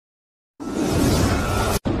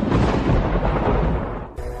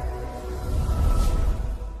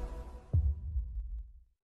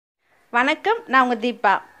வணக்கம், நான் உங்கள்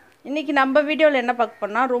தீபா. இன்றைக்கி நம்ம வீடியோவில் என்ன பார்க்க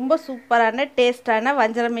போனால் ரொம்ப சூப்பரான டேஸ்டான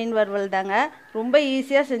வஞ்சர மீன் வறுவல் தாங்க. ரொம்ப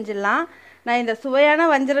ஈஸியாக செஞ்சிடலாம். நான் இந்த சுவையான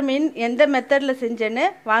வஞ்சர மீன் எந்த மெத்தடில் செஞ்சேன்னு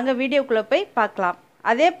வாங்க வீடியோக்குள்ளே போய் பார்க்கலாம்.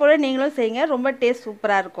 அதே போல் நீங்களும் செய்யுங்க, ரொம்ப டேஸ்ட்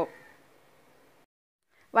சூப்பராக இருக்கும்.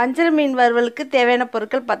 வஞ்சர மீன் வறுவலுக்கு தேவையான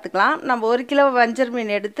பொருட்கள் பார்த்துக்கலாம். நம்ம 1 கிலோ வஞ்சர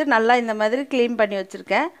மீன் எடுத்து நல்லா இந்த மாதிரி க்ளீன் பண்ணி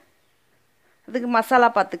வச்சுருக்கேன். அதுக்கு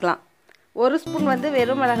மசாலா பார்த்துக்கலாம். 1 ஸ்பூன்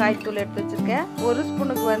வெறும் மிளகாய் தூள் எடுத்து வச்சுருக்கேன். 1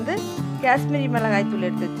 ஸ்பூனுக்கு காஷ்மீரி மிளகாய் தூள்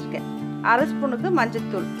எடுத்து வச்சுருக்கேன். 1/2 ஸ்பூனுக்கு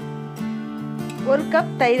மஞ்சள்தூள், 1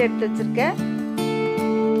 கப் தயிர் எடுத்து வச்சுருக்கேன்.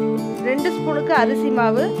 2 ஸ்பூனுக்கு அரிசி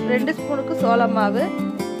மாவு, 2 ஸ்பூனுக்கு சோள மாவு,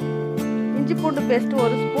 இஞ்சி பூண்டு பேஸ்ட்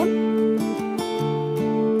 1 ஸ்பூன்,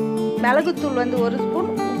 மிளகுத்தூள் 1 ஸ்பூன்,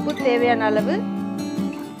 உப்பு தேவையான அளவு,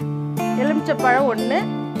 எலுமிச்சப்பழம் 1,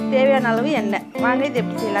 தேவையான அளவு எண்ணெய். வாங்க இது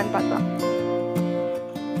எப்படி செய்யலான்னு பார்க்கலாம்.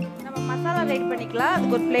 மசாலா ரெடி பண்ணிக்கலாம்.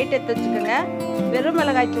 அதுக்கு ஒரு பிளேட் எடுத்து வச்சுக்கோங்க. வெறும்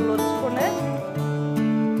மிளகாய் தூள் 1 ஸ்பூனு,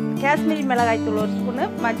 காஷ்மீரி மிளகாய் தூள் 1 ஸ்பூனு,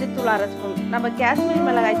 மஞ்சள்தூள் 1/2 ஸ்பூன். நம்ம காஷ்மீரி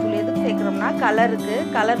மிளகாய் தூள் எதுக்கு சேர்க்குறோம்னா கலருக்கு.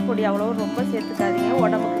 கலர் பொடி அவ்வளோ ரொம்ப சேர்த்துக்காதீங்க,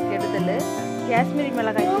 உடம்புக்கு கெடுதல். காஷ்மீரி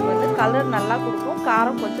மிளகாய் தூள் கலர் நல்லா கொடுக்கும்,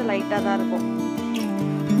 காரம் கொஞ்சம் லைட்டாக தான் இருக்கும்.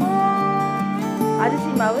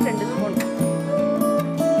 அரிசி மாவு 2 ஸ்பூன்,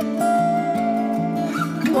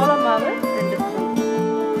 சோள மாவு 2 ஸ்பூன்,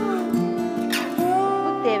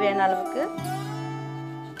 தேவையான அளவுக்கு,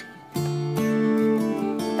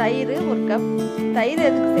 தயிர் 1 கப். தயிர்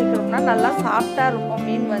எதுக்கு சேர்க்கணும்னா நல்லா சாஃப்டா இருக்கும்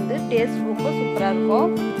மீன், டேஸ்ட் ரொம்ப சூப்பரா இருக்கும்.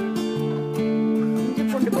 இஞ்சி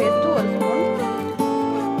பூண்டு பேஸ்ட் 1 ஸ்பூன்.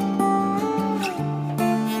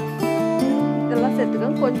 இதெல்லாம்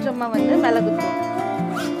சேர்த்துக்கோங்க. கொஞ்சமா மிளகுத்தூள்.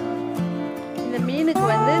 இந்த மீனுக்கு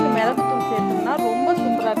இந்த மிளகுத்தூள் சேர்த்தோம்னா ரொம்ப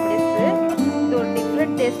சூப்பரா டேஸ்ட். இது ஒரு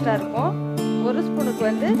டிஃப்ரெண்ட் டேஸ்டா இருக்கும். 1 ஸ்பூனுக்கு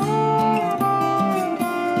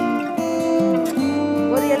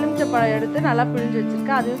ஒரு எலுமிச்சப்பழம் எடுத்து நல்லா பிழிஞ்சு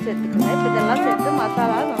வச்சுருக்கேன், அதையும் சேர்த்துக்கோங்க. இப்போ இதெல்லாம் சேர்த்து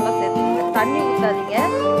மசாலா நல்லா சேர்த்துக்கோங்க. தண்ணி ஊற்றாதீங்க.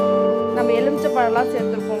 நம்ம எலுமிச்சப்பழம்லாம்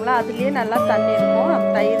சேர்த்துருக்கோம்ல, அதுலேயே நல்லா தண்ணி இருக்கும். நம்ம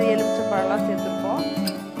தயிர் எலுமிச்சப்பழம்லாம் சேர்த்துருக்கோம்.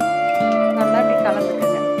 நல்லா இப்படி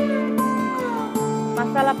கலந்துக்குங்க.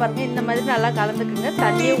 மசாலா பாருங்கள், இந்த மாதிரி நல்லா கலந்துக்குங்க,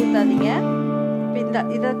 தண்ணியே ஊற்றாதீங்க. இப்போ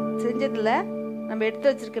இதை செஞ்சதில் நம்ம எடுத்து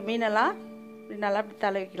வச்சுருக்க மீனெல்லாம் இப்படி நல்லா இப்படி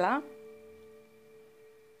தடவிக்கலாம்.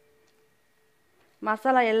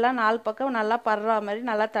 மசாலா எல்லாம் 4 பக்கம் நல்லா படுற மாதிரி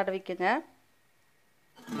நல்லா தடவிக்குங்க.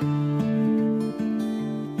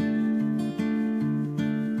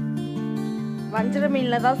 வஞ்சர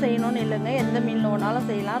மீனில் தான் செய்யணும்னு இல்லைங்க, எந்த மீனில் ஒன்றாலும்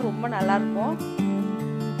செய்யலாம், ரொம்ப நல்லாயிருக்கும்.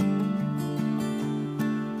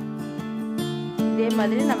 இதே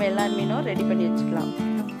மாதிரி நம்ம எல்லா மீனும் ரெடி பண்ணி வச்சுக்கலாம்.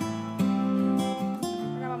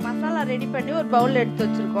 மசாலா ரெடி பண்ணி ஒரு பவுல் எடுத்து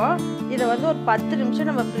வச்சுருக்கோம். இதை ஒரு 10 நிமிஷம்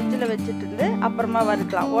நம்ம ஃப்ரிட்ஜில் வச்சுட்டு இருந்து அப்புறமா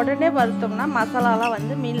வறுக்கலாம். உடனே வறுத்தோம்னா மசாலாலாம்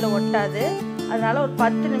மீனில் ஒட்டாது. அதனால் ஒரு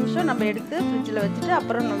 10 நிமிஷம் நம்ம எடுத்து ஃப்ரிட்ஜில் வச்சுட்டு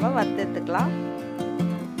அப்புறம் நம்ம வறுத்து எடுத்துக்கலாம்.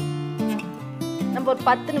 நம்ம ஒரு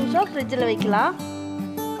 10 நிமிஷம் ஃப்ரிட்ஜில் வைக்கலாம்.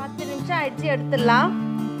 10 நிமிஷம் ஆயிடுச்சு, எடுத்துடலாம்.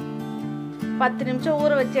 10 நிமிஷம்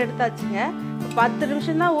ஊற வச்சு எடுத்தாச்சுங்க. 10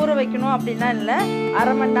 நிமிஷம் தான் ஊற வைக்கணும் அப்படின்னா இல்லை,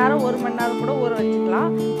 அரை மணி நேரம் 1 மணி நேரம் கூட ஊற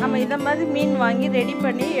வச்சுக்கலாம். நம்ம இதை மாதிரி மீன் வாங்கி ரெடி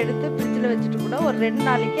பண்ணி எடுத்து ஃப்ரிட்ஜில் வச்சுட்டு கூட ஒரு 2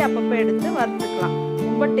 நாளைக்கு அப்பப்போ எடுத்து வறுத்துக்கலாம்.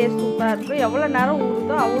 ரொம்ப டேஸ்ட் சூப்பராக இருக்கும். எவ்வளோ நேரம்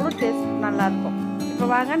ஊறுதோ அவ்வளோ டேஸ்ட் நல்லாயிருக்கும். இப்போ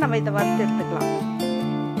வாங்க நம்ம இதை வறுத்து எடுத்துக்கலாம்.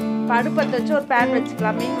 இப்போ அடுப்பத்தை வச்சு ஒரு பேன்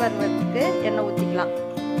வச்சுக்கலாம். மீன் வறுவதுக்கு எண்ணெய் ஊற்றிக்கலாம்.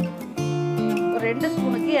 ஒரு 2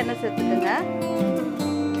 ஸ்பூனுக்கு எண்ணெய் சேர்த்துக்கோங்க.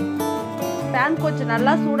 பேன் கொஞ்சம்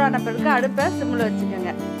நல்லா சூடான பிறகு அடுப்பை சிம்மில்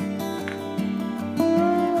வச்சுக்கோங்க.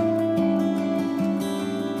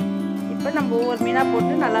 இப்போ நம்ம ஒவ்வொரு மீனாக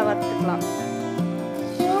போட்டு நல்லா வறுத்துக்கலாம்.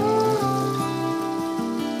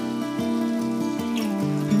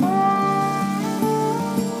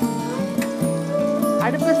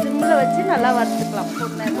 அடுப்பை சிம்மில் வச்சு நல்லா வறுத்துக்கலாம்.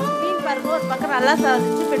 மீன் பாருங்க, ஒரு பக்கம் நல்லா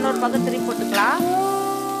சவந்துச்சு, இப்போ இன்னொரு பக்கம் திருப்பி போட்டுக்கலாம்.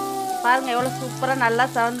 பாருங்க எவ்வளோ சூப்பராக நல்லா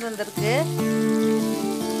சவந்து வந்திருக்கு.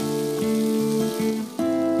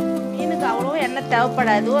 மீனுக்கு அவ்வளோ எண்ணெய்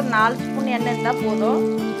தேவைப்படாது, ஒரு 4 ஸ்பூன் எண்ணெய் இருந்தால் போதும்.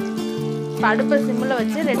 இப்போ அடுப்பை சிம்மில்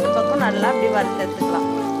வச்சு 2 பக்கம் நல்லா அப்படி வறுத்து எடுத்துக்கலாம்.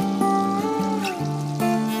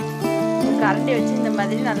 கரண்டி வச்சு இந்த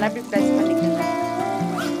மாதிரி நல்லா அப்படி ப்ரெஸ் பண்ணிக்கோங்க.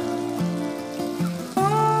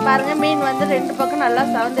 பாருங்க மீன் 2 பக்கம் நல்லா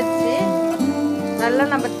சவந்துடுச்சு. நல்லா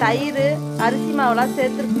நம்ம தயிர் அரிசி மாவுலாம்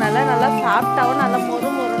சேர்த்துருக்கனால நல்லா சாஃப்டாகவும் நல்லா மொறு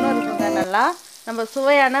மொறுன்னு இருக்குங்க. நல்லா நம்ம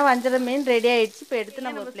சுவையான வஞ்சர மீன் ரெடி ஆகிடுச்சு. இப்போ எடுத்து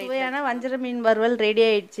நம்ம சுவையான வஞ்சர மீன் வறுவல் ரெடி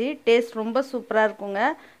ஆகிடுச்சு. டேஸ்ட் ரொம்ப சூப்பராக இருக்குங்க.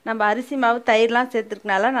 நம்ம அரிசி மாவு தயிர்லாம்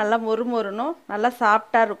சேர்த்துருக்கனால நல்லா மொறு மொறுனும் நல்லா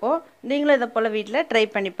சாஃப்டாக இருக்கும். நீங்களும் இதை போல் வீட்டில் ட்ரை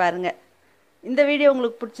பண்ணி பாருங்கள். இந்த வீடியோ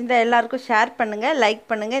உங்களுக்கு பிடிச்சிருந்தா எல்லாருக்கும் ஷேர் பண்ணுங்கள், லைக்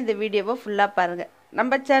பண்ணுங்கள். இந்த வீடியோவை ஃபுல்லாக பாருங்கள்.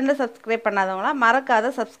 நம்ம சேனலை சப்ஸ்கிரைப் பண்ணாதவங்களாம்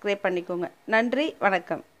மறக்காத சப்ஸ்கிரைப் பண்ணிக்கோங்க. நன்றி,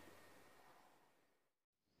 வணக்கம்.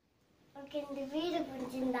 இந்த வீடியோ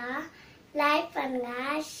பிடிச்சிருந்தா லைக் பண்ணுங்க,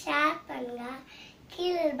 ஷேர் பண்ணுங்க,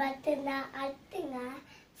 கீழே பட்டன் அழுத்துங்க,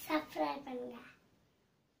 சப்ஸ்கிரைப் பண்ணுங்க.